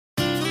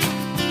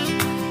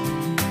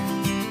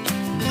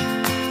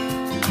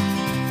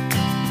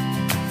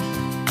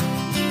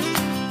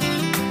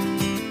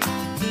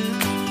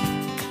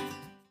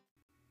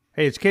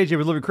Hey, it's KJ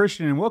with Living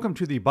Christian, and welcome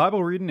to the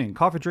Bible Reading and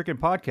Coffee Drinking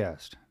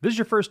Podcast. If this is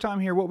your first time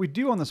here, what we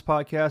do on this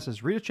podcast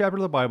is read a chapter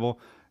of the Bible,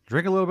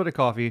 drink a little bit of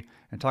coffee,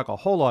 and talk a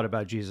whole lot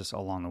about Jesus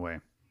along the way.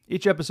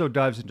 Each episode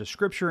dives into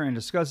Scripture and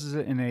discusses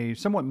it in a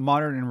somewhat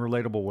modern and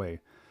relatable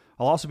way.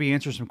 I'll also be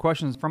answering some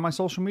questions from my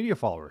social media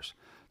followers.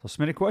 So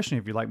submit a question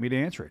if you'd like me to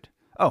answer it.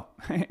 Oh,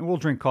 and we'll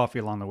drink coffee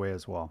along the way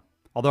as well.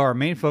 Although our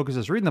main focus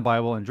is reading the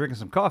Bible and drinking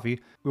some coffee,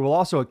 we will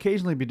also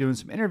occasionally be doing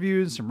some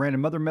interviews, some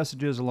random other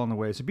messages along the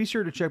way, so be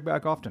sure to check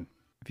back often.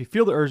 If you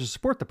feel the urge to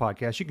support the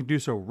podcast, you can do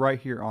so right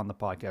here on the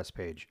podcast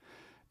page.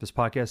 If this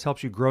podcast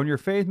helps you grow in your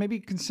faith, maybe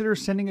consider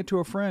sending it to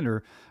a friend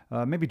or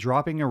maybe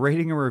dropping a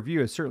rating or review.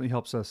 It certainly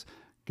helps us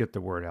get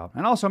the word out.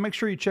 And also make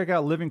sure you check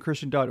out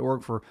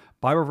livingchristian.org for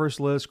Bible verse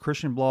list,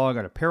 Christian blog,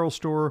 an apparel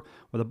store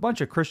with a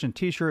bunch of Christian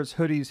t-shirts,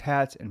 hoodies,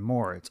 hats, and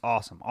more. It's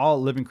awesome.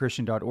 All at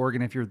livingchristian.org.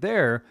 And if you're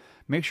there,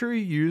 make sure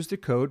you use the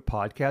code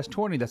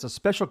podcast20. That's a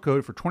special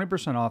code for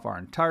 20% off our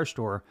entire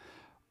store,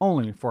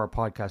 only for our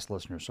podcast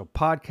listeners. So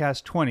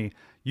podcast20,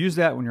 use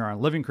that when you're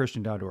on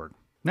livingchristian.org.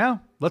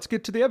 Now, let's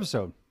get to the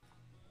episode.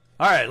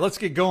 All right, let's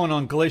get going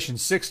on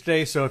Galatians 6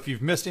 today. So if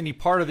you've missed any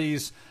part of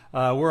these,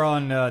 we're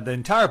on the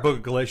entire book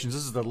of Galatians.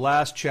 This is the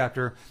last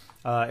chapter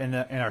in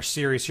our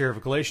series here of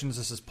Galatians.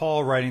 This is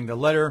Paul writing the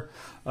letter,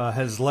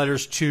 his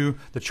letters to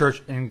the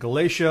church in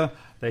Galatia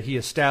that he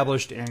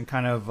established, and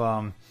kind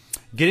of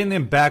getting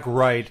them back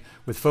right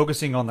with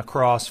focusing on the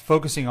cross,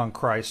 focusing on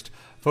Christ,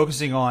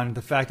 focusing on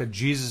the fact that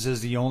Jesus is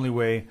the only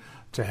way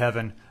to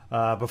heaven.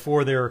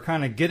 Before they were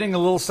kind of getting a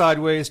little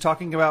sideways,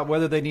 talking about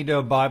whether they need to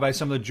abide by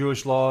some of the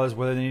Jewish laws,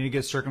 whether they need to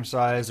get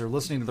circumcised, or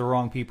listening to the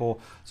wrong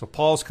people. So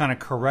Paul's kind of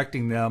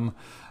correcting them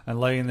and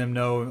letting them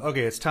know,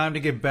 okay, it's time to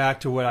get back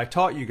to what I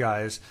taught you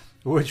guys,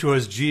 which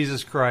was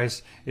Jesus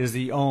Christ is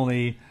the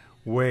only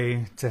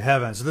way to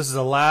heaven. So this is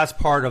the last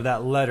part of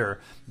that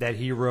letter that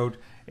he wrote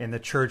in the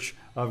church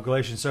of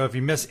Galatians. So if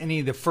you miss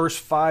any of the first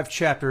 5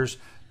 chapters,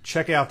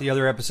 check out the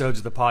other episodes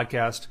of the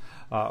podcast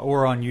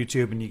or on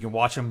YouTube, and you can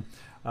watch them.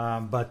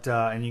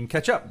 And you can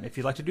catch up if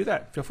you'd like to do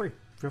that. Feel free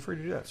to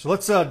do that. So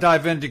let's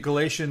dive into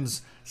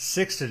Galatians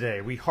 6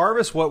 today. We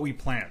harvest what we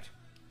plant.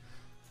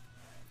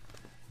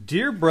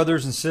 Dear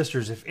brothers and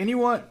sisters, if dear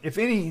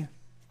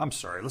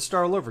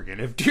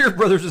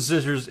brothers and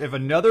sisters, if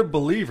another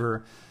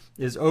believer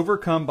is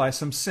overcome by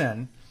some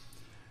sin,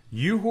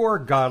 you who are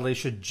godly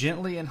should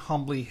gently and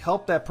humbly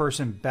help that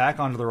person back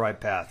onto the right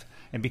path,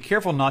 and be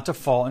careful not to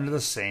fall into the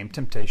same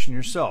temptation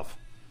yourself.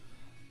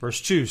 Verse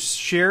 2,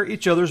 share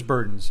each other's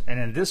burdens, and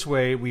in this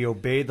way we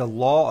obey the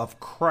law of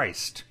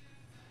Christ.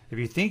 If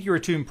you think you are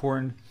too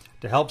important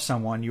to help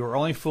someone, you are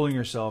only fooling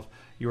yourself.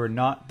 You are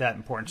not that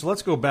important. So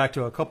let's go back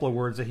to a couple of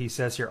words that he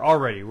says here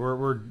already.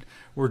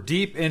 We're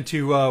deep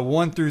into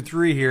 1 through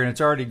 3 here, and it's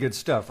already good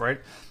stuff,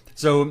 right?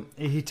 So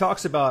he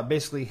talks about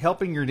basically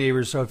helping your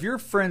neighbors. So if your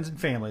friends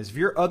and families, if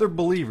your other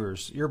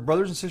believers, your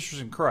brothers and sisters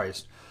in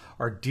Christ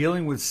are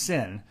dealing with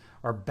sin,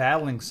 are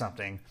battling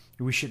something,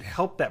 we should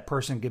help that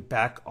person get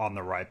back on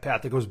the right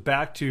path. It goes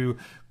back to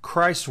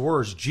Christ's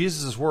words,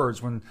 Jesus'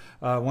 words, when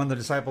one of the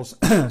disciples,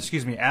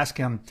 asked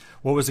him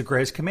what was the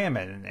greatest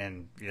commandment,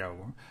 and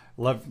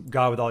love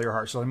God with all your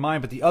heart, soul, and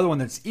mind. But the other one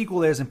that's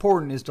equally as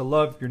important is to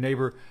love your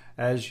neighbor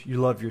as you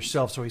love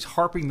yourself. So he's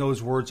harping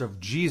those words of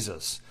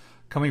Jesus,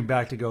 coming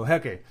back to go,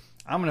 okay,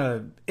 I'm going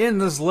to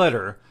end this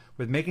letter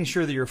with making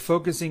sure that you're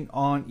focusing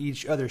on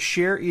each other,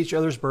 share each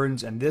other's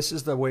burdens, and this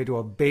is the way to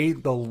obey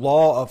the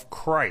law of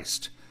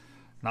Christ.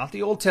 Not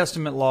the Old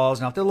Testament laws,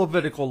 not the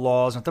Levitical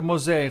laws, not the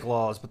Mosaic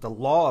laws, but the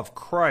law of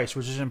Christ,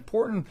 which is an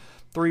important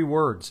 3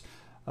 words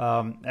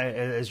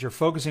as you're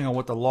focusing on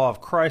what the law of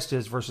Christ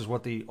is versus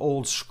what the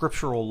old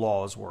scriptural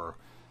laws were.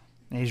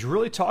 And he's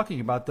really talking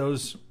about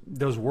those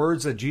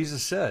words that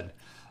Jesus said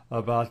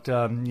about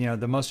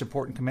the most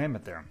important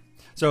commandment there.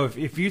 So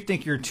if you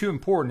think you're too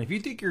important, if you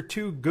think you're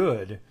too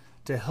good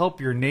to help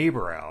your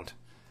neighbor out,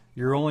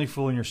 you're only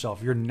fooling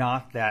yourself. You're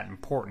not that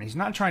important. He's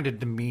not trying to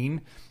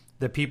demean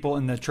the people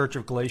in the church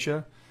of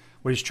Galatia.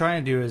 What he's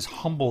trying to do is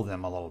humble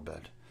them a little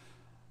bit.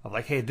 Of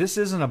like, hey, this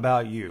isn't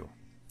about you.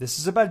 This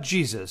is about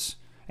Jesus.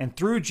 And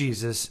through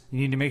Jesus,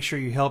 you need to make sure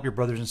you help your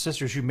brothers and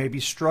sisters who may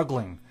be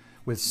struggling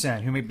with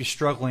sin, who may be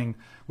struggling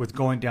with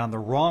going down the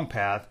wrong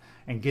path,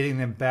 and getting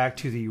them back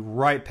to the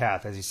right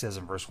path, as he says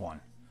in verse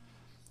 1.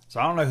 So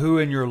I don't know who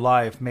in your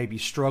life may be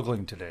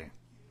struggling today.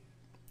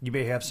 You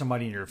may have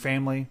somebody in your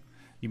family.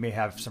 You may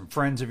have some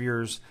friends of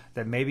yours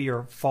that maybe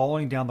are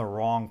following down the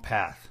wrong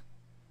path.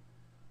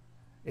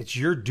 It's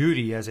your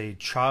duty as a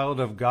child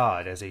of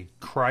God, as a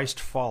Christ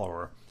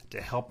follower,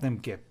 to help them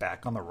get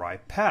back on the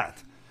right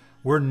path.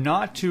 We're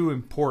not too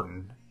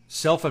important,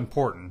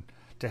 self-important,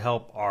 to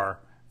help our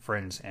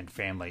friends and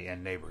family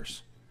and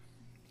neighbors.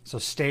 So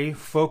stay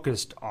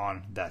focused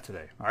on that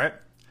today. All right?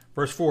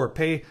 Verse 4,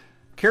 pay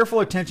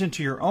careful attention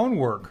to your own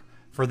work,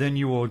 for then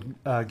you will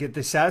get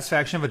the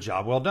satisfaction of a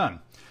job well done,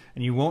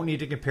 and you won't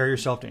need to compare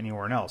yourself to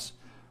anyone else.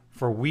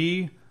 For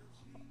we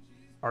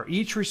are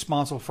each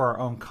responsible for our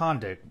own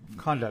conduct.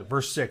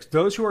 Verse 6,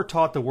 those who are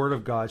taught the word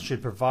of God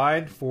should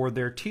provide for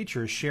their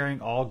teachers,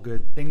 sharing all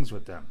good things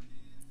with them.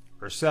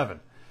 Verse 7,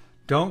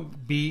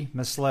 Don't be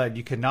misled.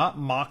 You cannot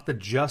mock the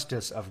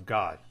justice of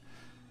God.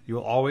 You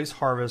will always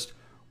harvest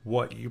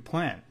what you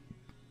plant.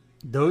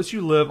 Those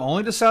who live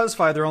only to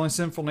satisfy their own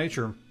sinful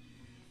nature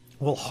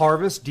will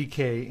harvest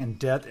decay and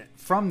death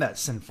from that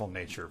sinful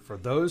nature. For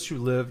those who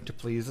live to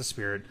please the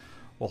Spirit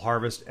will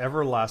harvest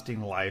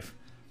everlasting life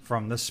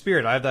from the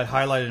Spirit. I have that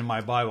highlighted in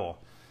my Bible.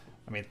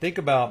 I mean, think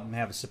about, and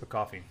have a sip of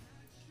coffee.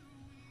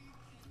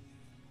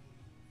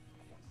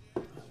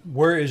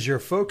 Where is your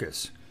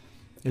focus?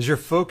 Is your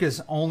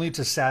focus only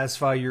to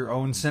satisfy your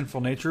own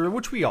sinful nature,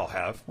 which we all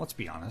have, let's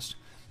be honest.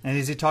 And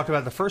as he talked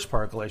about the first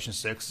part of Galatians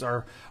 6,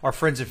 our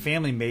friends and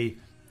family may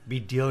be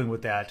dealing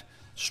with that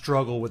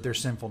struggle with their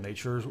sinful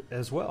nature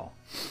as well.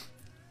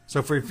 So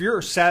if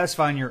you're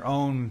satisfying your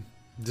own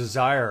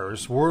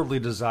desires, worldly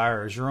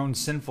desires, your own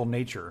sinful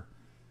nature,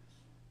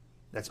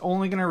 that's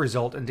only going to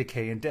result in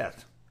decay and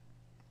death.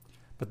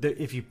 But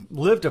if you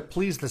live to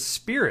please the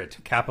Spirit,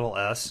 capital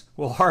S,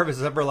 will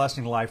harvest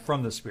everlasting life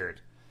from the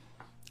Spirit.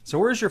 So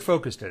where's your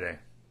focus today?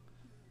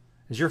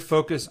 Is your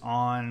focus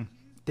on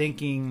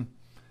thinking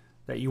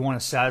that you want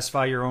to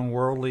satisfy your own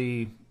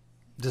worldly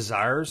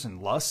desires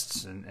and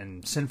lusts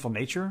and sinful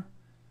nature?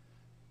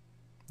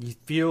 You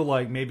feel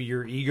like maybe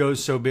your ego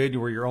is so big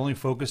where you're only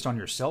focused on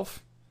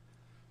yourself?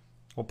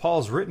 What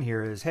Paul's written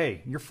here is,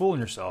 hey, you're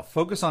fooling yourself.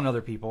 Focus on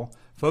other people.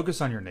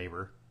 Focus on your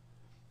neighbor.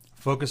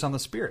 Focus on the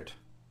Spirit.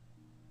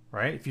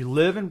 Right? If you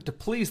live to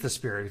please the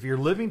Spirit, if you're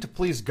living to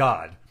please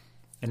God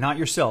and not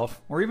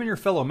yourself, or even your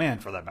fellow man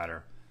for that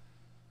matter,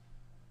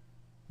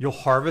 you'll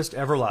harvest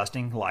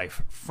everlasting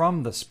life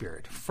from the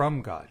Spirit,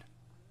 from God.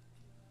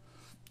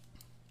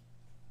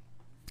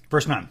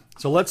 Verse 9.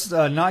 So let's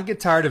not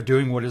get tired of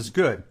doing what is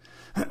good.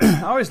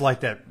 I always like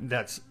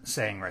that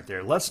saying right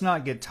there. Let's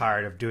not get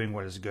tired of doing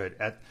what is good.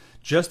 At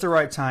just the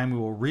right time, we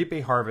will reap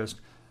a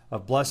harvest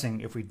of blessing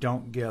if we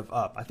don't give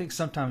up. I think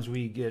sometimes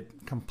we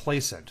get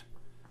complacent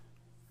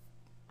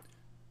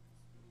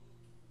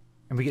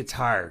and we get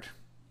tired.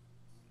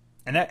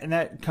 And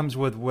that comes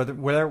with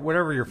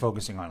whatever you're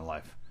focusing on in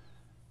life.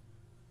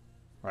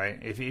 Right?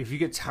 If you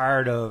get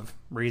tired of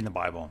reading the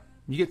Bible,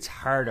 you get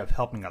tired of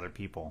helping other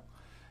people,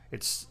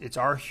 it's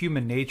our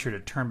human nature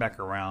to turn back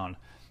around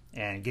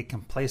and get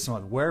complacent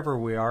with wherever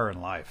we are in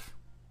life.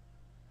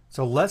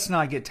 So let's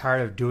not get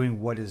tired of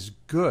doing what is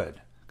good,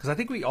 because I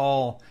think we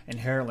all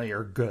inherently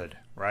are good,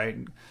 right?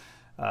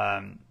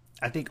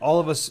 I think all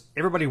of us,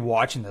 everybody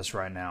watching this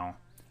right now,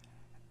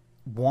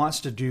 wants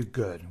to do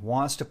good,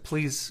 wants to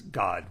please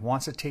God,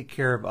 wants to take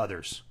care of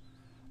others.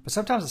 But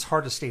sometimes it's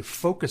hard to stay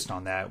focused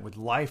on that with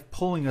life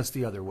pulling us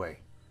the other way.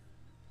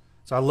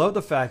 So I love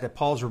the fact that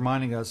Paul's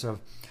reminding us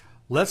of,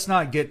 let's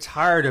not get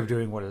tired of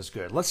doing what is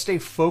good. Let's stay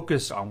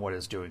focused on what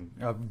is doing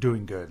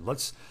good.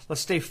 Let's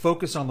stay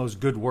focused on those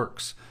good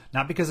works.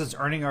 Not because it's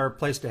earning our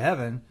place to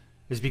heaven,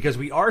 it's because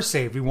we are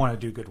saved. We want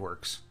to do good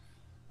works.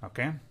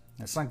 Okay?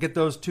 Let's not get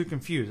those too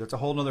confused. That's a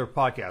whole nother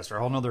podcast or a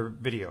whole nother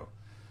video.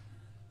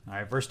 All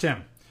right, verse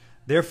 10.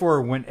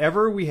 Therefore,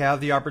 whenever we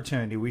have the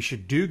opportunity, we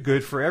should do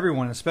good for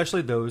everyone,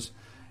 especially those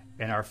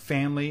in our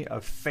family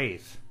of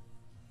faith.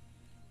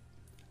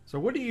 So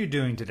what are you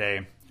doing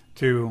today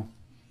to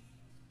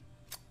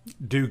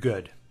do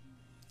good?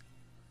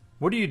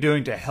 What are you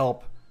doing to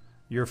help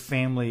your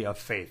family of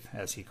faith,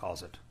 as he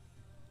calls it?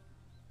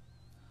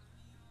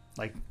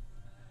 Like,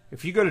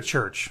 if you go to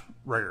church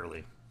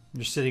regularly,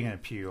 you're sitting in a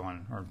pew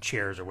or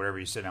chairs or whatever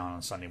you sit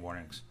on Sunday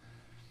mornings,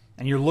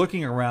 and you're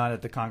looking around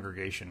at the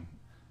congregation,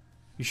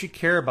 you should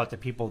care about the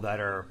people that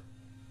are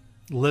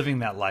living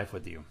that life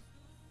with you.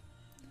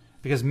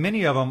 Because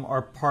many of them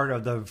are part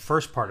of the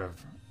first part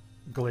of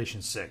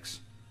Galatians 6,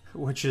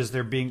 which is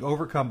they're being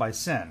overcome by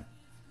sin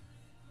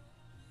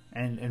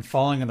and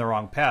falling in the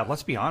wrong path.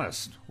 Let's be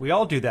honest. We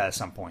all do that at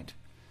some point.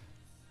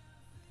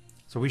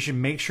 So we should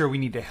make sure we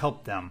need to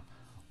help them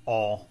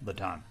all the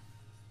time.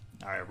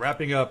 All right,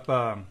 wrapping up.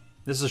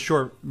 This is a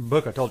short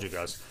book, I told you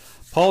guys.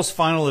 Paul's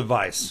final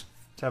advice.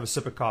 Let's have a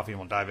sip of coffee and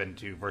we'll dive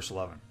into verse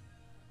 11.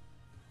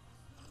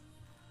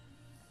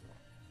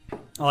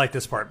 I like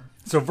this part.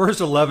 So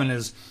verse 11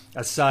 is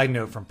a side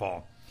note from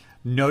Paul.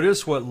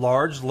 Notice what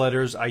large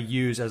letters I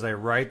use as I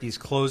write these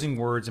closing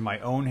words in my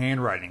own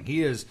handwriting.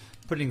 He is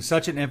putting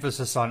such an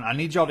emphasis on, I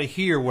need y'all to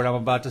hear what I'm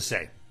about to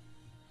say.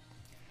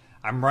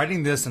 I'm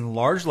writing this in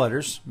large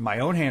letters, my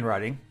own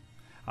handwriting.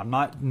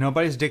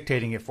 Nobody's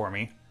dictating it for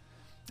me.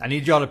 I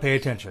need y'all to pay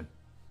attention.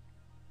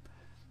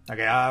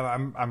 Okay,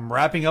 I'm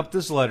wrapping up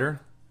this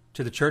letter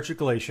to the church of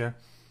Galatia,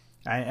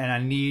 and I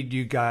need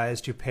you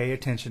guys to pay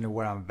attention to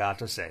what I'm about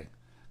to say,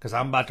 because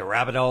I'm about to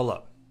wrap it all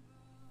up.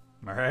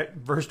 All right,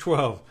 verse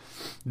 12.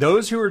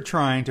 Those who are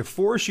trying to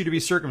force you to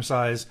be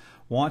circumcised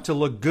want to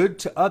look good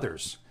to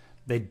others.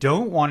 They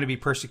don't want to be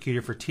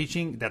persecuted for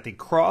teaching that the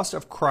cross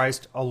of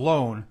Christ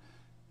alone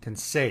can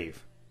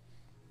save.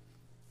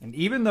 And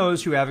even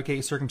those who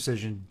advocate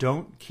circumcision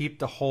don't keep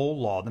the whole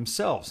law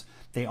themselves.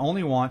 They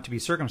only want to be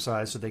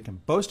circumcised so they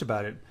can boast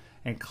about it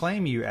and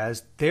claim you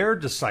as their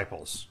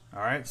disciples. All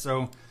right,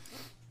 so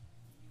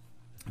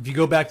if you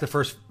go back to the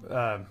first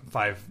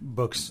 5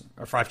 books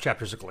or 5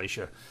 chapters of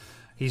Galatia,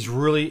 he's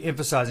really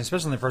emphasizing,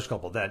 especially in the first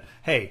couple, that,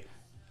 hey,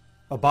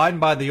 abiding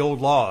by the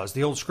old laws,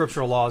 the old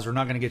scriptural laws, are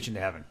not going to get you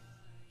into heaven.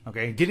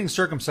 Okay? Getting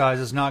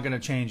circumcised is not going to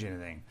change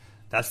anything.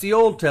 That's the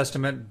Old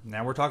Testament.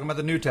 Now we're talking about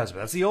the New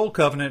Testament. That's the Old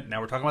Covenant. Now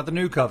we're talking about the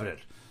New Covenant.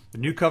 The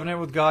New Covenant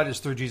with God is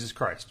through Jesus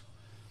Christ.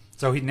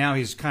 So now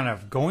he's kind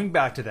of going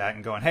back to that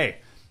and going, hey,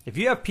 if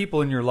you have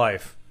people in your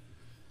life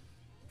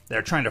that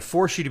are trying to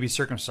force you to be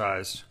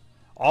circumcised,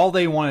 all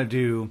they want to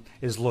do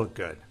is look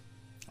good.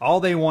 All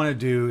they want to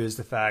do is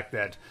the fact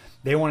that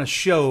they want to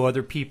show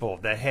other people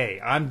that,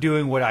 hey, I'm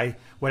doing what I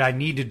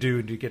need to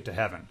do to get to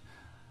heaven.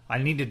 I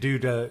need to do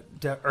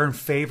to earn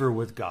favor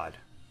with God.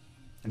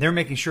 And they're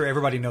making sure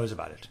everybody knows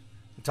about it.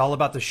 It's all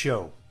about the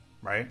show,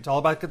 right? It's all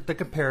about the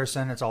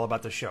comparison. It's all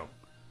about the show,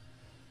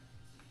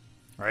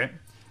 right?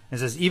 It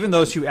says, even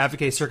those who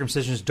advocate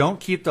circumcisions don't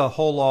keep the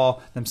whole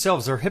law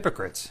themselves. They're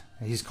hypocrites.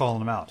 He's calling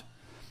them out.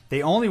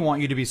 They only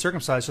want you to be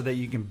circumcised so that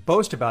you can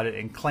boast about it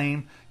and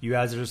claim you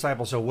as a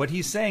disciple. So what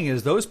he's saying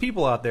is those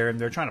people out there, and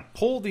they're trying to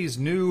pull these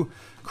new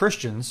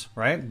Christians,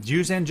 right,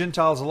 Jews and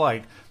Gentiles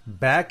alike,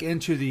 back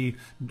into the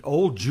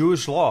old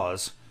Jewish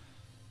laws.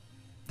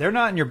 They're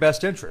not in your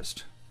best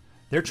interest.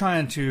 They're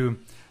trying to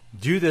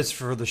do this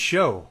for the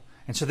show,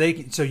 and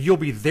so you'll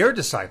be their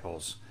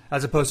disciples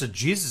as opposed to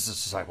Jesus'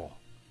 disciple.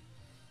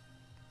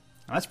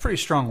 Now, that's pretty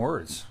strong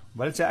words,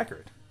 but it's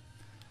accurate.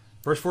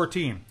 Verse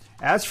 14,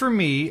 as for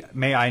me,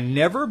 may I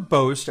never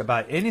boast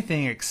about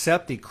anything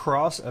except the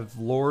cross of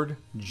Lord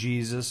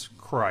Jesus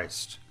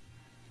Christ.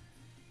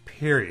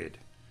 Period.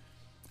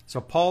 So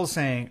Paul's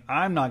saying,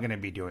 I'm not going to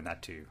be doing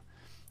that to you.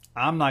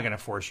 I'm not going to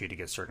force you to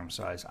get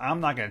circumcised. I'm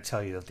not going to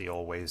tell you that the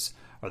old ways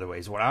are the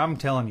ways. What I'm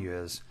telling you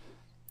is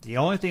the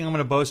only thing I'm going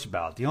to boast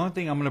about, the only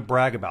thing I'm going to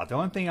brag about, the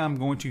only thing I'm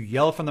going to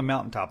yell from the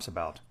mountaintops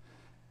about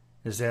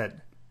is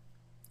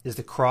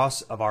the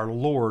cross of our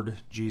Lord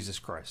Jesus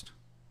Christ.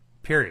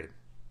 Period.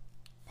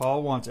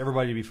 Paul wants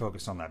everybody to be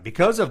focused on that.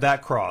 Because of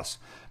that cross,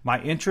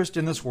 my interest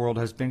in this world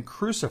has been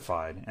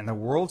crucified, and the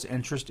world's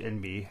interest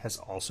in me has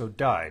also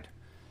died.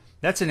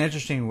 That's an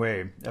interesting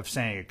way of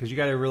saying it, because you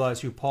got to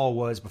realize who Paul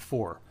was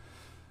before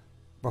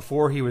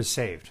he was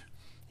saved.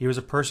 He was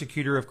a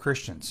persecutor of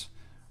Christians,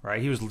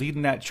 right? He was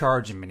leading that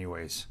charge in many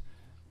ways.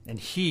 And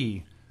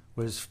he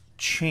was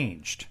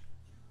changed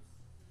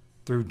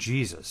through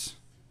Jesus.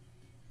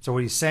 So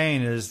what he's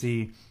saying is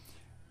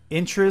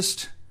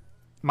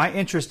my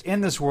interest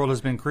in this world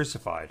has been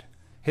crucified.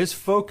 His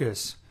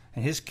focus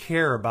and his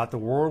care about the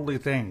worldly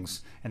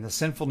things and the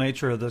sinful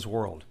nature of this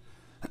world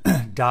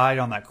died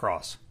on that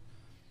cross.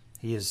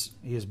 He is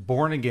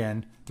born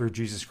again through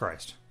Jesus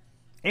Christ.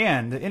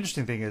 And the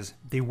interesting thing is,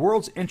 the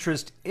world's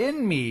interest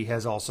in me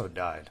has also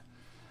died.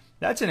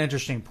 That's an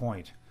interesting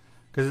point.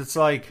 Because it's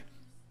like,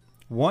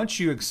 once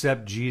you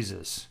accept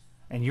Jesus,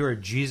 and you're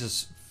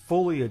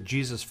fully a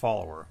Jesus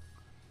follower,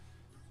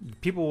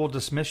 people will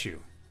dismiss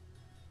you.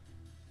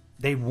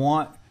 They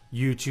want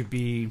you to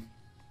be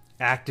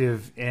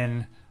active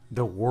in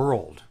the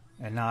world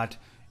and not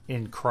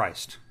in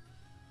Christ.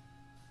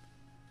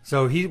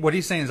 So what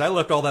he's saying is, I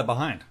left all that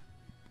behind.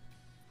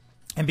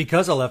 And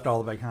because I left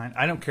all that behind,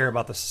 I don't care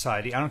about the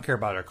society, I don't care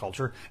about our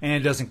culture, and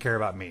it doesn't care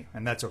about me,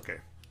 and that's okay.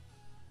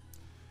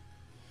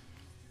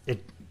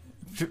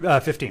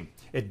 15.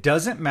 It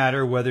doesn't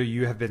matter whether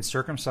you have been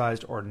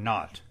circumcised or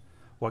not.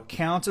 What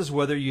counts is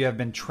whether you have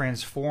been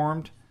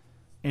transformed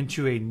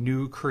into a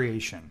new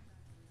creation.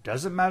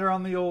 Doesn't matter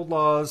on the old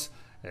laws.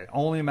 It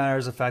only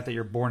matters the fact that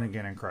you're born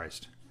again in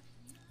Christ.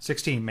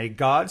 16. May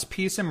God's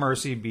peace and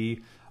mercy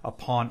be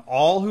upon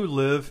all who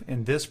live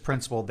in this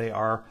principle. They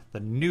are the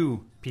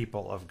new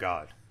people of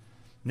God.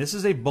 And this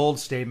is a bold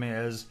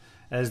statement,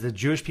 as the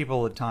Jewish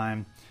people at the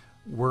time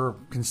were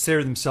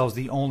considered themselves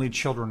the only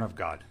children of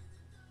God.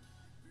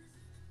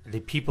 The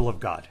people of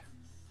God.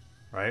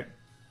 Right?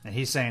 And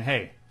he's saying,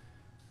 hey,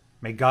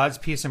 may God's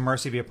peace and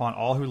mercy be upon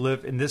all who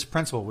live in this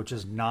principle, which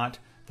is not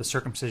the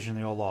circumcision of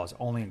the old laws,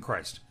 only in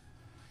Christ.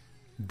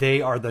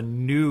 They are the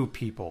new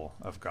people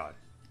of God.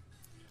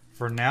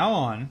 From now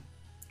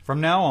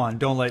on,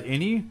 don't let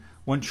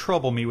anyone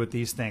trouble me with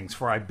these things,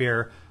 for I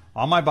bear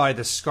on my body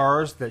the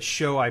scars that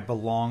show I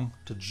belong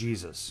to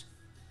Jesus.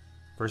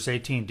 Verse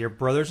 18, dear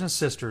brothers and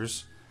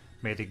sisters,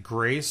 may the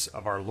grace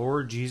of our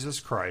Lord Jesus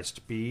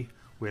Christ be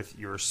with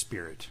your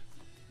spirit.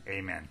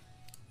 Amen.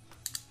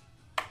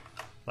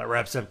 That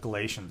wraps up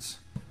Galatians.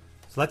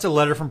 So that's a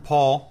letter from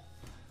Paul.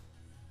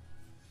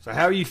 So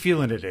how are you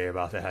feeling today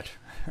about that?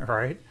 All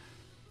right?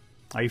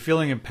 Are you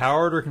feeling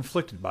empowered or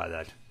conflicted by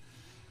that?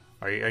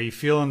 Are you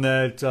feeling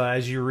that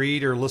as you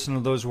read or listen to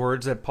those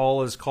words that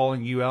Paul is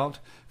calling you out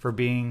for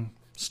being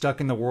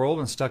stuck in the world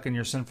and stuck in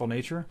your sinful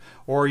nature?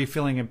 Or are you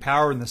feeling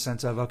empowered in the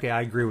sense of, okay,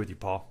 I agree with you,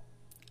 Paul.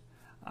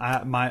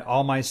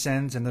 All my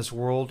sins in this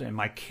world and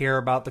my care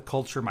about the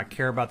culture, my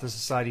care about the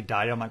society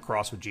died on that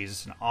cross with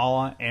Jesus, and all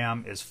I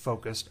am is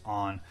focused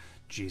on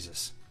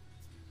Jesus.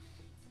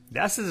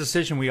 That's the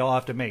decision we all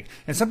have to make.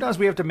 And sometimes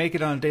we have to make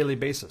it on a daily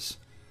basis.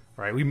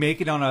 Right? We make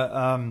it on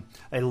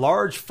a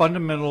large,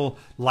 fundamental,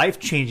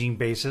 life-changing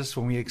basis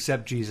when we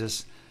accept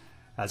Jesus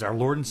as our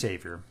Lord and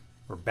Savior.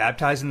 We're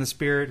baptized in the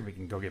Spirit. We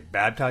can go get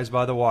baptized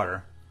by the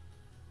water,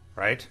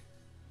 right?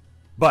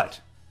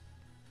 But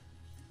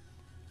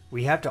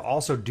we have to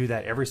also do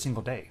that every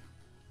single day,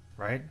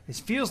 right? It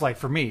feels like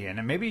for me,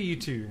 and maybe you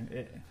too,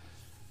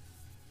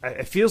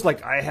 it feels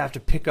like I have to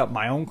pick up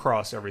my own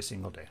cross every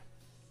single day.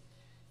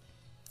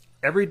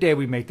 Every day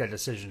we make that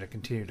decision to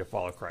continue to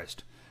follow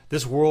Christ.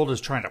 This world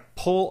is trying to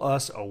pull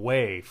us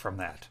away from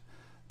that.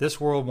 This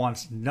world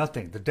wants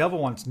nothing. The devil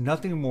wants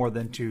nothing more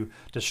than to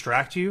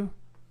distract you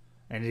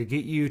and to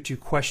get you to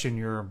question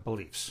your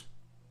beliefs.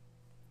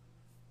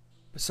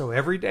 So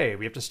every day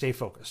we have to stay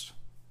focused.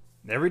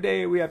 Every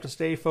day we have to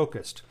stay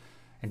focused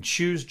and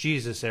choose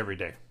Jesus every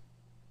day.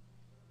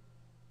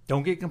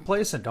 Don't get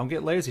complacent. Don't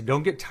get lazy.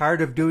 Don't get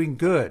tired of doing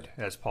good,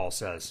 as Paul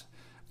says.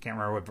 I can't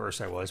remember what verse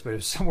I was, but it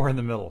was somewhere in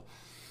the middle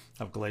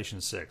of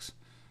Galatians 6.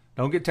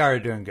 Don't get tired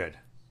of doing good,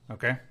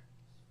 okay?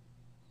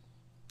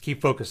 Keep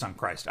focused on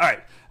Christ. All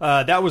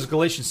right, that was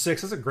Galatians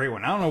 6. That's a great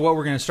one. I don't know what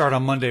we're going to start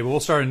on Monday, but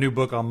we'll start a new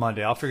book on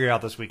Monday. I'll figure it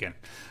out this weekend.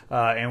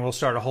 And we'll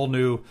start a whole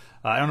new,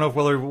 I don't know if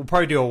we'll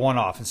probably do a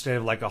one-off instead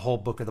of like a whole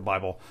book of the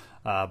Bible.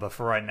 But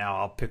for right now,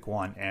 I'll pick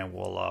one and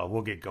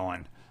we'll get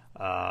going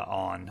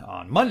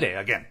on Monday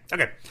again.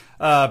 Okay.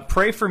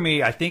 Pray for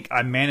me. I think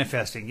I'm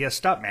manifesting. Yes,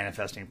 stop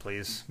manifesting,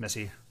 please,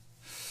 Missy.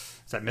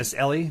 Is that Miss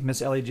Ellie?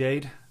 Miss Ellie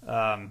Jade?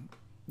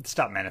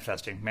 Stop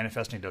manifesting.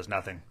 Manifesting does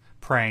nothing.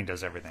 Praying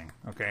does everything.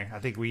 Okay, I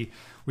think we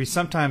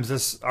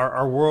sometimes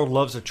our world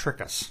loves to trick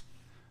us,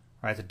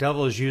 right? The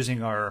devil is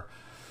using our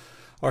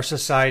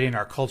society and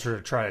our culture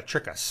to try to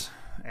trick us,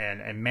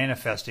 and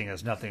manifesting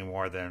is nothing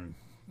more than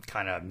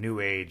kind of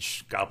new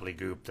age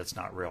gobbledygook that's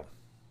not real.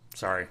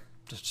 Sorry,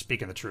 just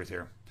speaking the truth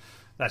here.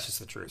 That's just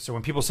the truth. So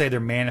when people say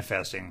they're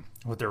manifesting,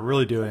 what they're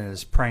really doing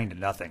is praying to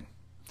nothing,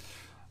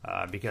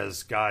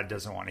 because God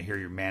doesn't want to hear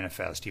you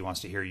manifest. He wants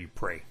to hear you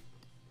pray.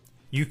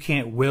 You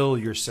can't will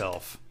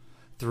yourself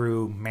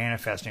through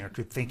manifesting or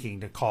through thinking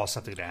to cause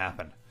something to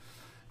happen.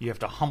 You have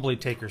to humbly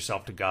take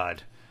yourself to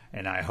God,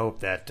 and I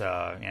hope that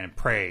and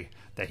pray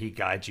that He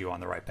guides you on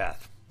the right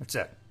path. That's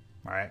it.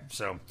 All right.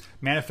 So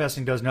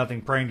manifesting does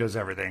nothing. Praying does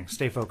everything.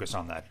 Stay focused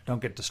on that.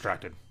 Don't get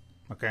distracted.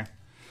 Okay.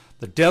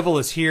 The devil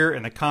is here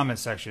in the comment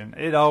section.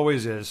 It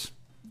always is.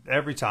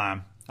 Every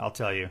time. I'll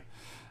tell you.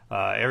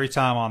 Every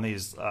time on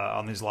these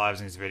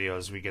lives and these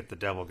videos, we get the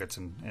devil gets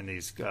in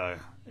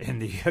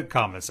the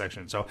comment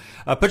section. So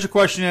put your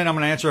question in. I'm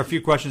going to answer a few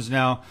questions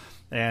now,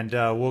 and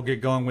we'll get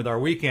going with our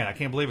weekend. I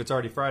can't believe it's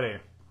already Friday.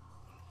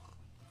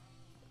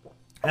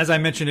 As I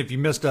mentioned, if you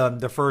missed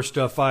the first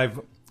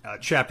 5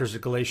 chapters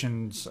of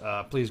Galatians,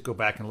 please go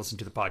back and listen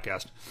to the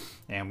podcast.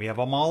 And we have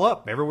them all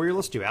up everywhere you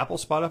listen to. Apple,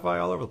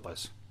 Spotify, all over the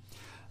place.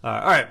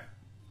 All right.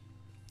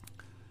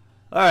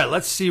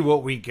 Let's see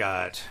what we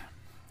got.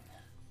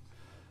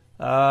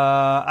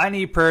 I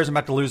need prayers. I'm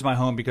about to lose my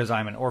home because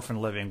I'm an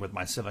orphan living with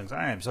my siblings.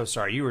 I am so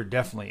sorry. You were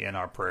definitely in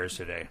our prayers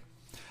today.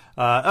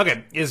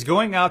 Okay. Is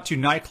going out to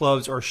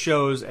nightclubs or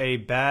shows a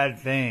bad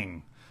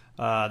thing?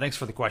 Thanks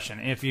for the question.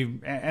 If you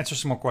answer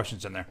some more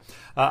questions in there,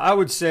 I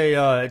would say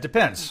it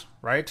depends,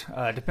 right?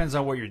 It depends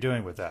on what you're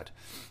doing with that.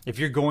 If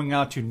you're going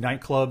out to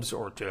nightclubs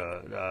or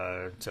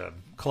to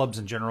clubs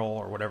in general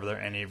or whatever,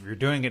 and if you're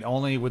doing it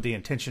only with the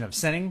intention of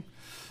sinning,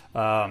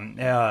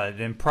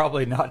 then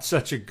probably not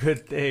such a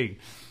good thing.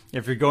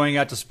 If you're going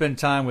out to spend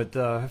time with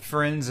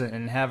friends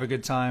and have a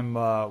good time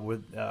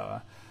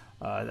I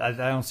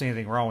don't see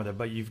anything wrong with it,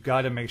 but you've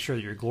got to make sure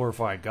that you're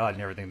glorifying God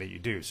in everything that you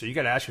do. So you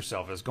got to ask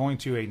yourself, is going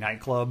to a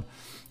nightclub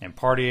and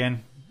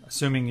partying,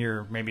 assuming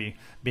you're maybe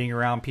being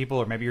around people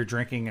or maybe you're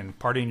drinking and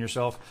partying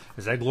yourself,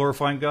 is that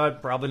glorifying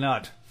God? Probably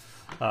not.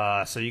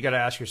 So you got to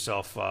ask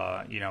yourself,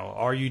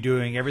 are you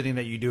doing everything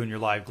that you do in your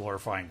life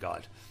glorifying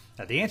God?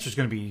 The answer is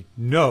going to be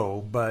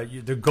no,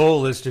 but the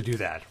goal is to do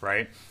that,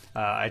 right?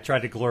 I try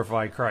to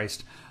glorify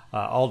Christ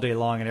all day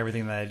long in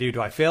everything that I do.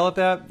 Do I fail at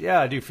that? Yeah,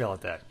 I do fail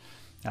at that.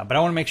 But I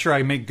want to make sure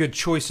I make good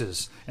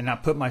choices and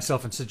not put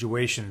myself in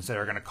situations that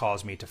are going to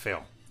cause me to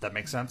fail. That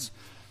makes sense?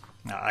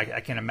 I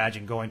can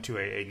imagine going to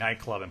a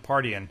nightclub and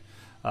partying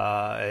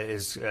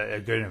is a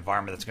good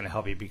environment that's going to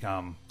help you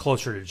become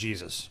closer to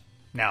Jesus.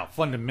 Now,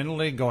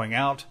 fundamentally, going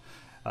out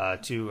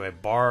to a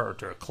bar or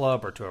to a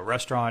club or to a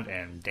restaurant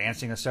and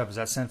dancing and stuff, is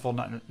that sinful?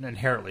 Not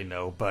inherently,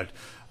 no, but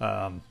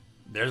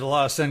there's a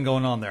lot of sin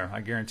going on there,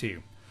 I guarantee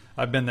you.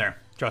 I've been there.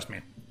 Trust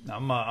me.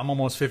 I'm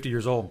almost 50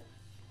 years old.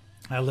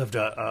 I lived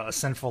a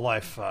sinful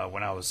life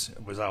when I was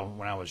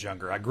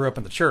younger. I grew up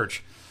in the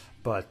church,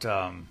 but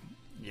I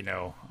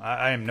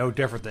am no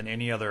different than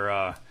any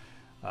other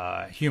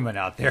human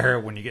out there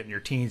when you get in your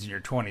teens and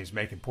your 20s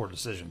making poor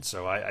decisions.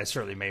 So I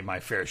certainly made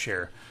my fair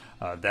share.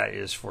 That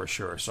is for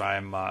sure. So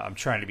I'm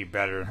trying to be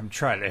better. I'm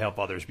trying to help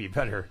others be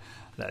better.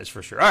 That is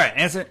for sure. All right,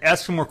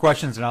 ask some more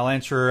questions, and I'll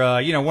answer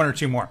 1 or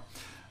 2 more.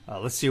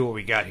 Let's see what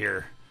we got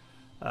here.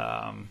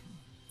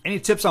 Any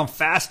tips on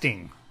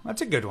fasting?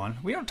 That's a good one.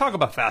 We don't talk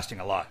about fasting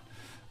a lot.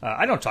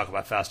 I don't talk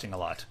about fasting a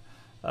lot.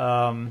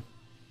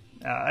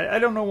 I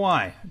don't know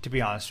why, to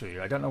be honest with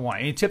you. I don't know why.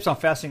 Any tips on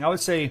fasting? I would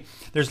say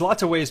there's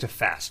lots of ways to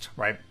fast,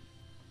 right?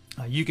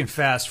 You can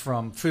fast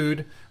from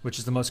food, which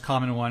is the most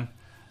common one.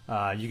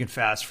 You can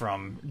fast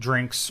from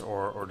drinks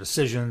or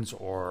decisions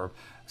or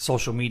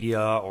social media,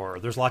 or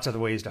there's lots of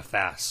other ways to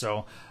fast.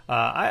 So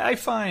I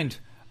find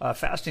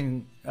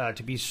fasting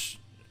to be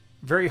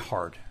very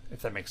hard,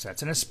 if that makes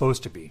sense, and it's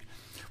supposed to be.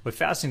 What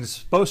fasting is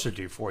supposed to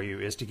do for you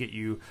is to get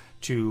you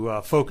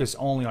to focus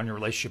only on your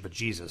relationship with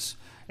Jesus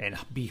and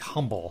be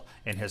humble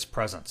in his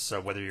presence. So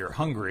whether you're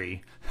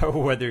hungry or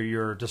whether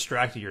you're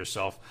distracting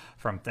yourself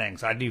from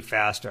things, I do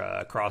fast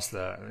across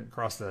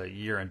the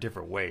year in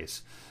different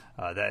ways.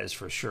 That is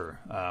for sure.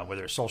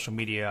 Whether it's social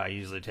media, I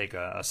usually take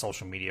a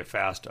social media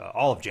fast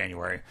all of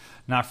January.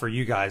 Not for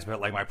you guys, but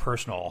like my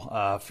personal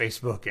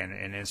Facebook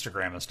and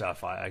Instagram and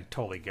stuff. I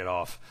totally get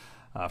off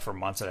for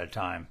months at a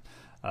time.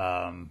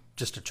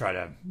 Just to try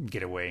to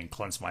get away and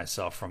cleanse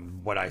myself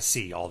from what I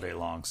see all day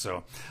long.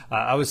 So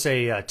I would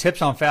say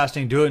tips on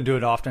fasting, do it and do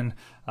it often.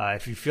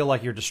 If you feel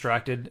like you're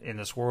distracted in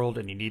this world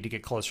and you need to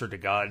get closer to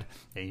God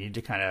and you need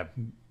to kind of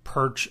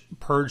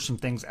purge some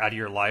things out of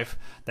your life,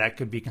 that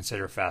could be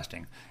considered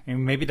fasting.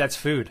 And maybe that's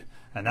food,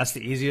 and that's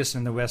the easiest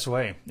and the best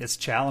way. It's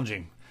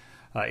challenging.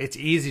 It's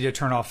easy to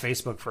turn off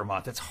Facebook for a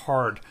month. It's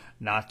hard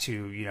not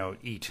to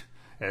eat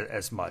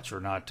as much or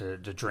not to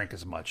drink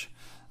as much.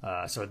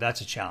 So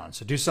that's a challenge.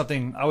 So do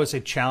something, I would say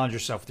challenge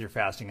yourself with your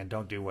fasting and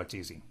don't do what's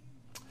easy,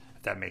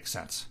 if that makes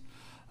sense.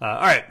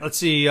 All right, let's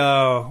see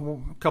a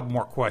couple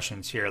more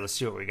questions here. Let's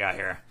see what we got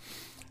here.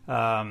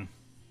 All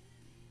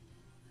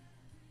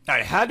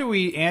right, how do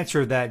we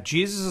answer that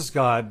Jesus is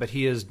God, but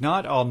he is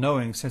not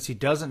all-knowing since he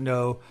doesn't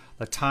know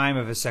the time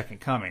of his second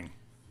coming?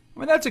 I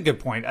mean, that's a good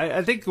point.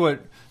 I think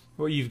what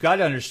you've got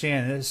to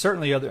understand, and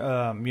certainly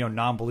other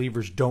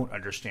non-believers don't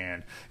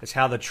understand, is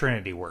how the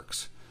Trinity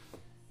works,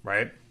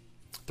 right?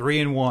 3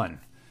 in 1.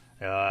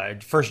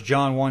 1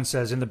 John 1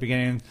 says, in the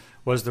beginning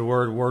was the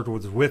Word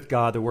was with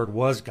God, the Word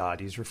was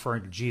God. He's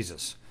referring to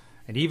Jesus.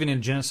 And even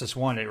in Genesis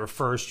 1, it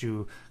refers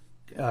to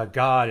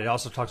God. It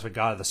also talks about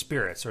God of the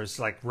Spirit. So it's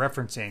like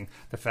referencing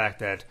the fact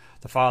that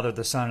the Father,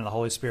 the Son, and the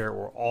Holy Spirit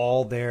were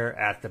all there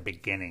at the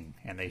beginning,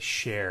 and they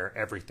share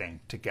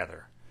everything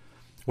together.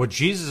 What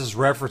Jesus is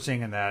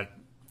referencing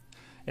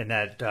in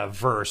that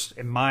verse,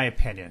 in my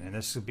opinion, and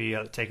this could be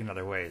taken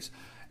other ways,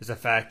 is the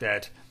fact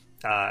that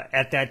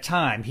at that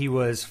time, he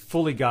was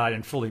fully God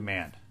and fully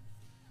man,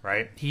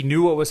 right? He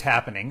knew what was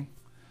happening,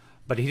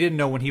 but he didn't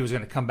know when he was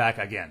going to come back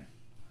again.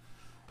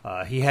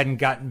 He hadn't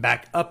gotten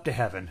back up to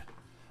heaven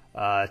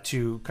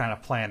to kind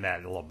of plan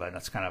that a little bit.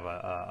 That's kind of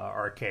a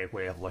archaic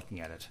way of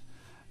looking at it.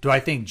 Do I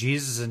think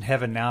Jesus is in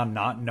heaven now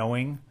not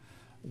knowing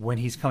when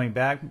he's coming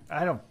back?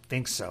 I don't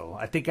think so.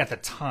 I think at the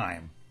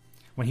time,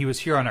 when he was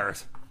here on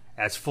earth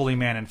as fully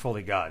man and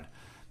fully God,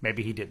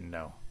 maybe he didn't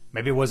know.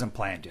 Maybe it wasn't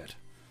planned yet.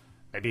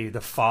 Maybe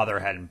the Father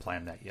hadn't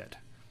planned that yet.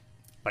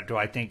 But do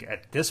I think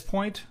at this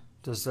point,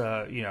 does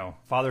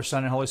Father,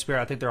 Son, and Holy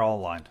Spirit, I think they're all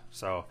aligned.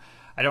 So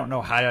I don't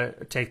know how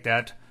to take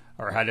that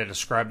or how to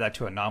describe that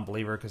to a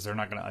non-believer because they're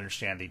not going to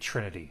understand the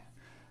Trinity.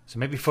 So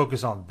maybe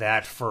focus on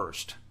that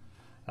first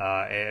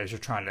as you're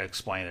trying to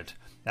explain it,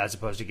 as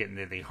opposed to getting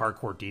into the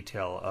hardcore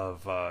detail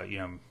of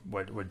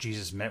what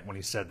Jesus meant when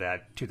he said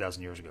that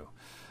 2,000 years ago.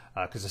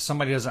 Because if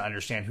somebody doesn't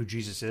understand who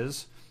Jesus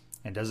is,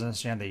 and doesn't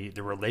understand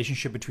the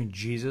relationship between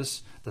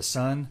Jesus, the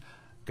Son,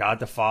 God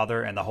the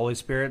Father, and the Holy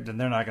Spirit, then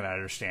they're not going to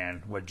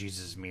understand what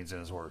Jesus means in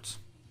his words.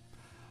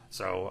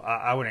 So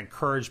I would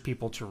encourage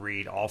people to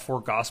read all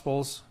 4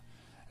 Gospels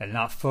and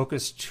not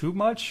focus too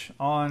much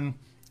on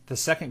the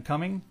second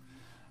coming.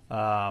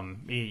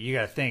 You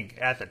got to think,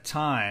 at the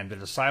time, the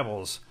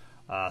disciples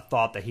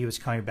thought that he was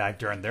coming back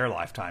during their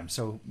lifetime.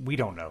 So we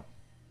don't know.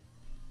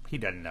 He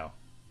doesn't know.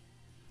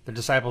 The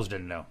disciples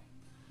didn't know.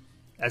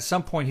 At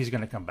some point, he's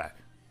going to come back.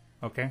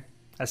 Okay?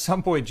 At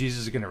some point,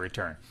 Jesus is going to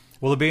return.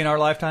 Will it be in our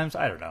lifetimes?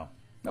 I don't know.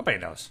 Nobody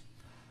knows.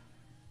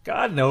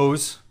 God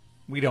knows.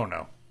 We don't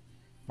know.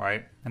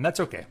 Right? And that's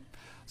okay.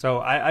 So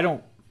I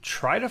don't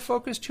try to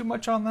focus too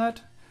much on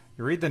that.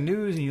 You read the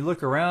news and you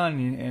look around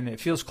and it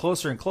feels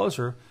closer and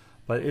closer.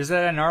 But is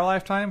that in our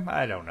lifetime?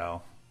 I don't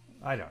know.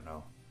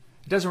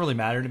 It doesn't really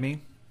matter to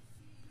me.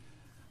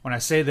 When I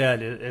say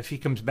that, if he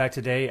comes back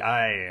today,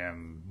 I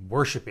am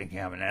worshiping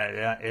him, and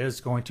it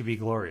is going to be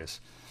glorious.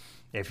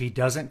 If he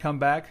doesn't come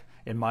back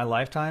in my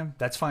lifetime,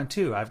 that's fine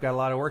too. I've got a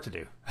lot of work to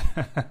do.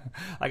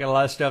 I got a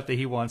lot of stuff that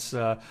he wants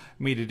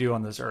me to do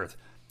on this earth.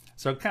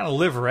 So kind of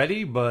live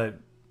ready, but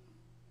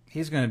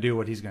he's going to do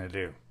what he's going to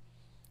do.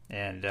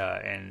 And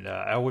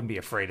I wouldn't be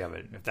afraid of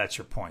it, if that's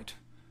your point.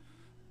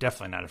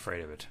 Definitely not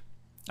afraid of it.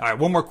 All right,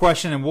 one more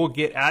question, and we'll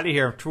get out of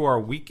here to our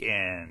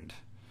weekend.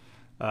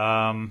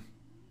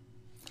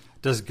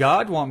 Does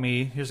God want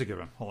me... Here's a good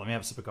one. Hold on, let me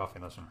have a sip of coffee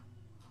on this one.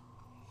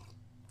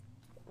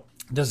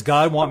 Does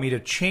God want me to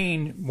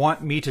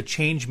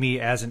change me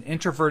as an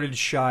introverted,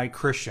 shy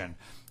Christian,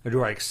 or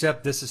do I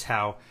accept this is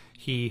how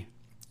He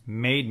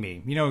made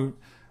me? You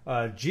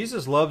know,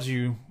 Jesus loves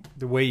you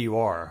the way you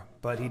are,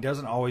 but He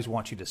doesn't always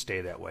want you to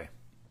stay that way.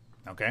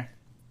 Okay.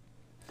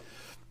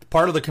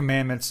 Part of the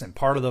commandments and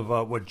part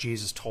of what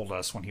Jesus told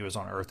us when He was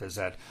on earth is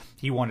that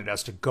He wanted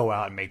us to go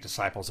out and make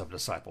disciples of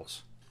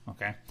disciples.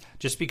 Okay.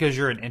 Just because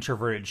you're an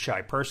introverted,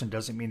 shy person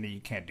doesn't mean that you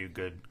can't do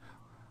good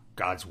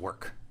God's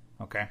work.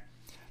 Okay?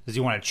 Does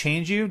he want to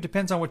change you?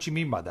 Depends on what you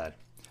mean by that.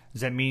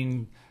 Does that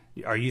mean,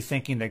 are you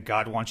thinking that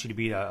God wants you to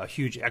be a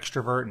huge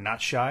extrovert and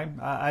not shy?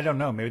 I don't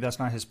know. Maybe that's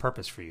not his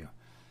purpose for you.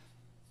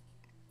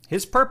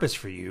 His purpose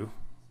for you,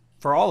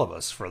 for all of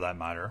us for that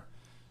matter,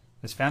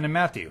 is found in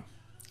Matthew.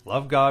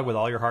 Love God with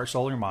all your heart,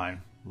 soul, and your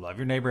mind. Love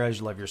your neighbor as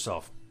you love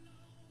yourself.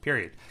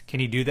 Period. Can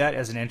you do that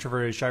as an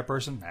introverted, shy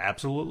person?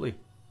 Absolutely.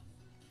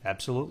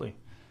 Absolutely.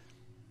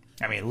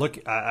 I mean, look,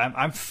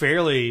 I'm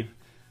fairly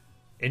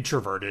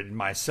introverted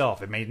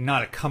myself. It may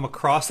not have come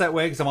across that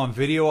way because I'm on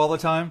video all the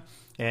time,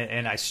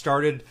 and I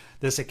started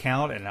this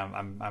account, and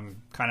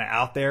I'm kind of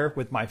out there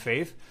with my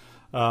faith.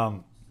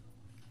 But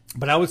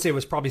I would say it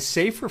was probably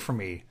safer for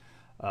me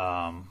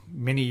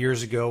many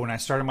years ago when I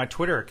started my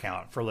Twitter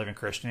account for Living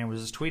Christian and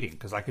was just tweeting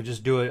because I could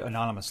just do it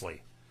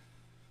anonymously.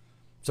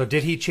 So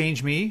did he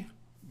change me?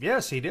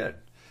 Yes, he did.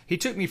 He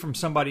took me from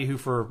somebody who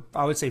for,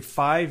 I would say,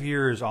 5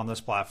 years on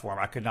this platform,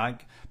 I could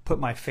not put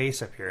my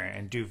face up here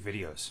and do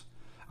videos.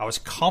 I was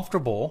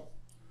comfortable,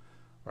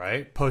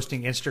 right,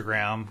 posting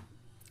Instagram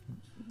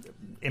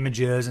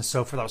images and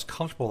so forth. I was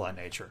comfortable in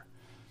that nature.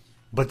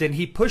 But then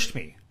he pushed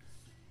me.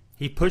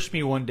 He pushed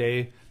me one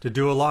day to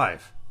do a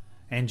live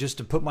and just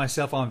to put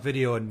myself on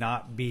video and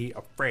not be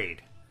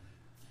afraid.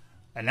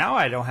 And now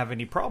I don't have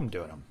any problem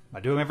doing them.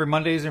 I do them every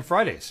Mondays and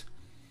Fridays.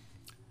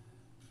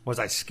 Was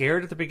I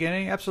scared at the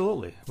beginning?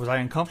 Absolutely. Was I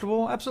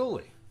uncomfortable?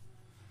 Absolutely.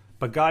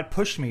 But God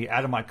pushed me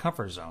out of my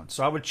comfort zone.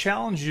 So I would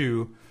challenge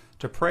you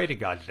to pray to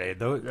God today.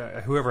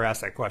 Whoever asked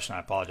that question, I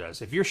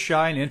apologize. If you're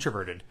shy and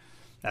introverted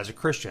as a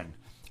Christian,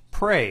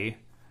 pray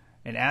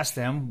and ask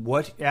him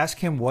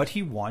what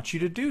he wants you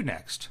to do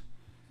next.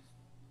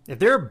 If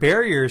there are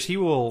barriers, he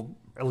will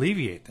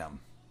alleviate them.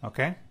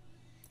 Okay?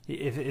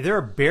 If there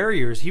are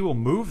barriers, he will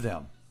move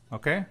them.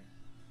 Okay?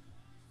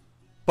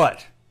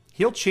 But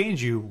he'll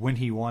change you when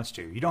he wants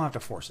to. You don't have to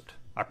force it.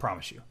 I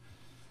promise you.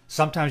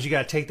 Sometimes you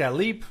got to take that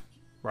leap,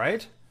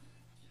 right?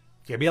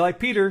 You got to be like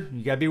Peter.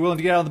 You got to be willing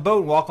to get out of the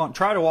boat and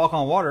try to walk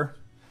on water.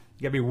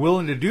 You got to be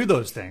willing to do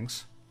those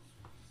things,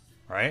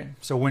 right?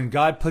 So when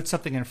God puts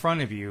something in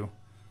front of you,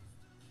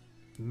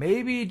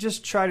 maybe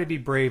just try to be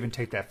brave and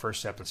take that first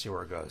step and see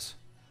where it goes.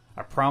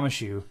 I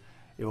promise you,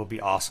 it will be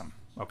awesome,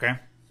 okay?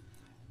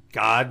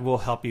 God will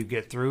help you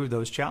get through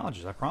those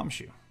challenges. I promise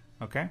you,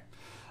 okay?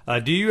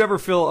 Do you ever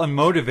feel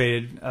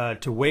unmotivated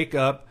to wake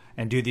up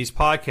and do these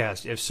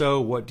podcasts? If so,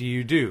 what do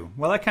you do?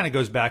 Well, that kind of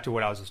goes back to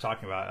what I was just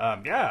talking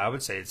about. Yeah, I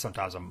would say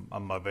sometimes I'm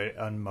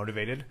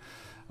unmotivated.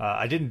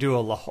 I didn't do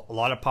a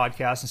lot of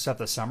podcasts and stuff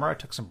this summer. I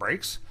took some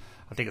breaks.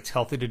 I think it's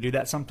healthy to do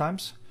that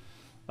sometimes.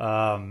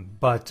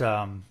 But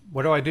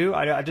what do?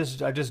 I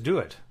just do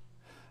it.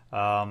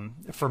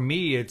 For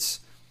me,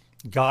 it's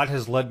God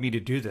has led me to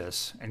do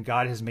this, and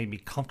God has made me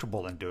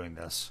comfortable in doing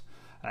this.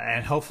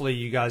 And hopefully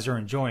you guys are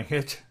enjoying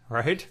it,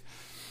 right?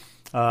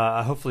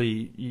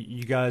 Hopefully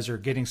you guys are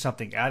getting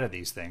something out of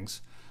these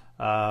things.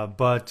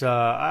 But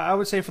I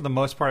would say for the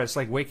most part, it's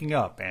like waking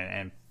up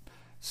and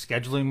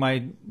scheduling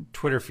my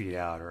Twitter feed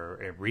out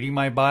or reading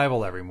my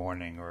Bible every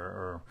morning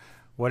or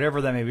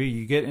whatever that may be.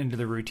 You get into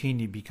the routine,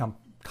 you become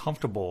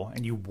comfortable,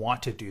 and you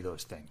want to do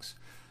those things.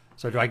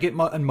 So do I get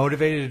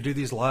unmotivated to do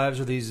these lives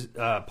or these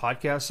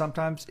podcasts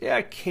sometimes? Yeah,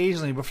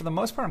 occasionally. But for the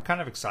most part, I'm kind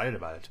of excited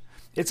about it.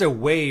 It's a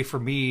way for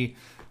me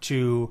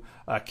to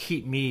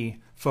keep me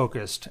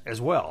focused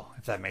as well,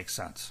 if that makes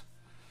sense.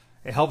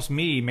 It helps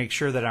me make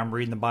sure that I'm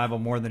reading the Bible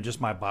more than just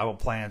my Bible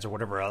plans or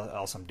whatever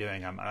else I'm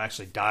doing. I'm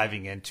actually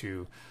diving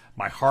into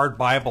my hard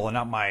Bible and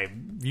not my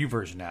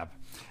YouVersion app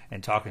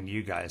and talking to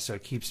you guys. So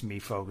it keeps me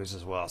focused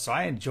as well. So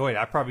I enjoy it.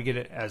 I probably get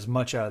it as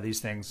much out of these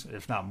things,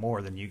 if not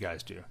more, than you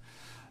guys do.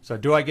 So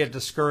do I get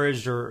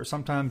discouraged or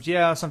sometimes?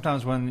 Yeah,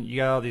 sometimes when you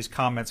got all these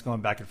comments going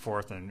back and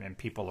forth and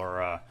people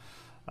are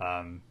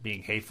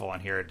being hateful on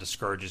here, it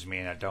discourages me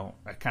and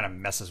it kind of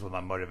messes with my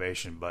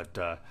motivation.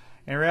 But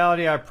in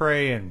reality, I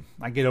pray and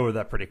I get over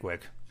that pretty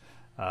quick.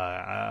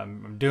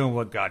 I'm doing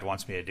what God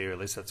wants me to do. At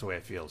least that's the way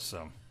it feels.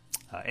 So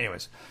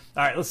anyways,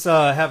 all right, let's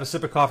have a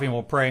sip of coffee and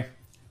we'll pray.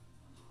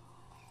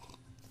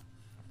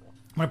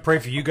 I'm going to pray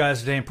for you guys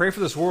today and pray for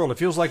this world. It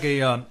feels like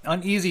a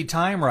uneasy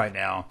time right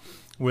now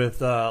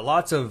with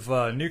lots of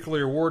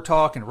nuclear war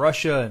talk in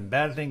Russia and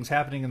bad things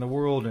happening in the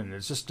world. And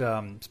it's just,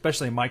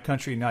 especially in my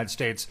country, United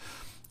States,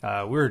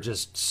 we're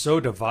just so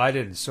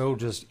divided and so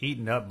just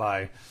eaten up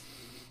by,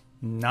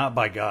 not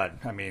by God.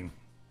 I mean,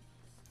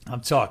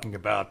 I'm talking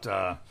about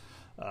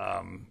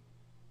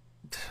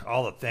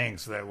all the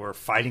things that we're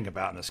fighting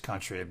about in this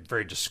country. I'm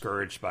very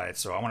discouraged by it.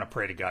 So I want to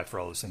pray to God for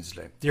all those things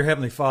today. Dear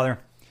Heavenly Father,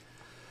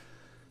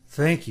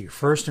 thank you,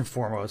 first and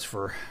foremost,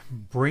 for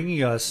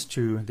bringing us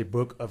to the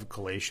book of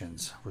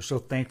Galatians. We're so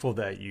thankful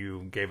that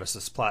you gave us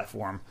this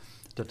platform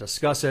to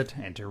discuss it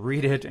and to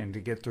read it and to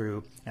get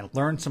through and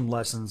learn some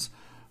lessons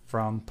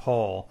from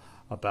Paul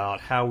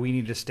about how we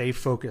need to stay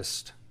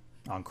focused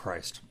on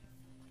Christ.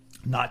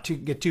 Not to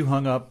get too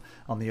hung up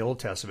on the Old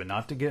Testament,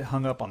 not to get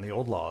hung up on the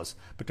old laws,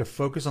 but to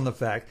focus on the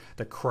fact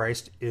that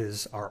Christ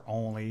is our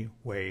only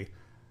way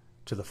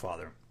to the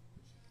Father.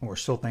 And we're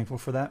so thankful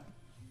for that.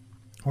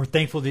 We're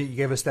thankful that you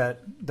gave us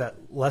that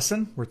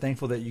lesson. We're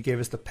thankful that you gave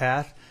us the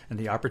path and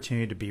the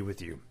opportunity to be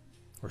with you.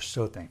 We're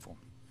so thankful.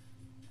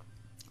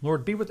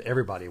 Lord, be with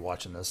everybody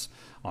watching this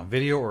on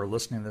video or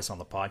listening to this on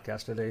the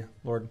podcast today.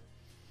 Lord,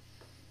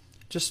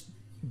 just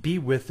be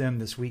with them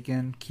this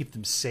weekend. Keep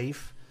them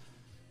safe.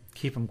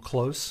 Keep them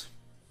close.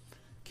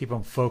 Keep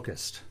them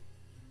focused.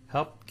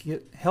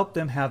 Help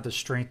them have the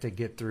strength to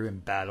get through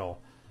and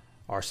battle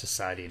our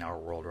society and our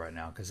world right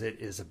now, because it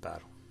is a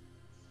battle.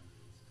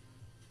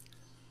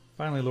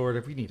 Finally, Lord,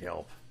 if we need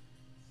help,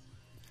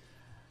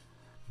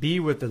 be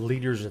with the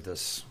leaders of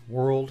this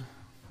world.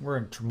 We're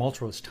in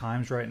tumultuous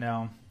times right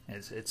now.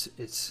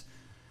 It's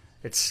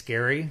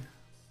scary,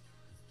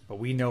 but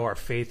we know our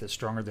faith is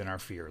stronger than our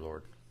fear,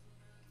 Lord.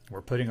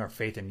 We're putting our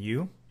faith in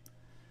you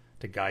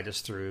to guide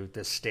us through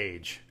this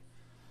stage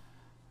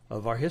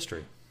of our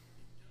history.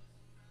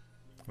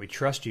 We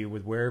trust you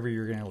with wherever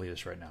you're going to lead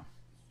us right now.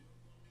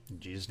 In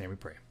Jesus' name we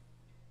pray.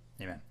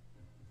 Amen.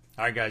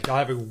 All right, guys, y'all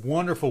have a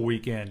wonderful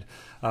weekend.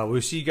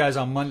 We'll see you guys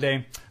on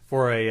Monday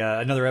for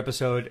another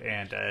episode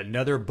and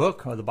another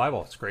book of the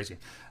Bible. It's crazy.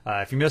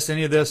 If you missed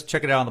any of this,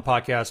 check it out on the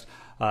podcast.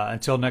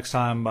 Until next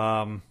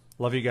time,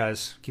 love you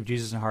guys. Keep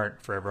Jesus in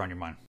heart forever on your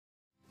mind.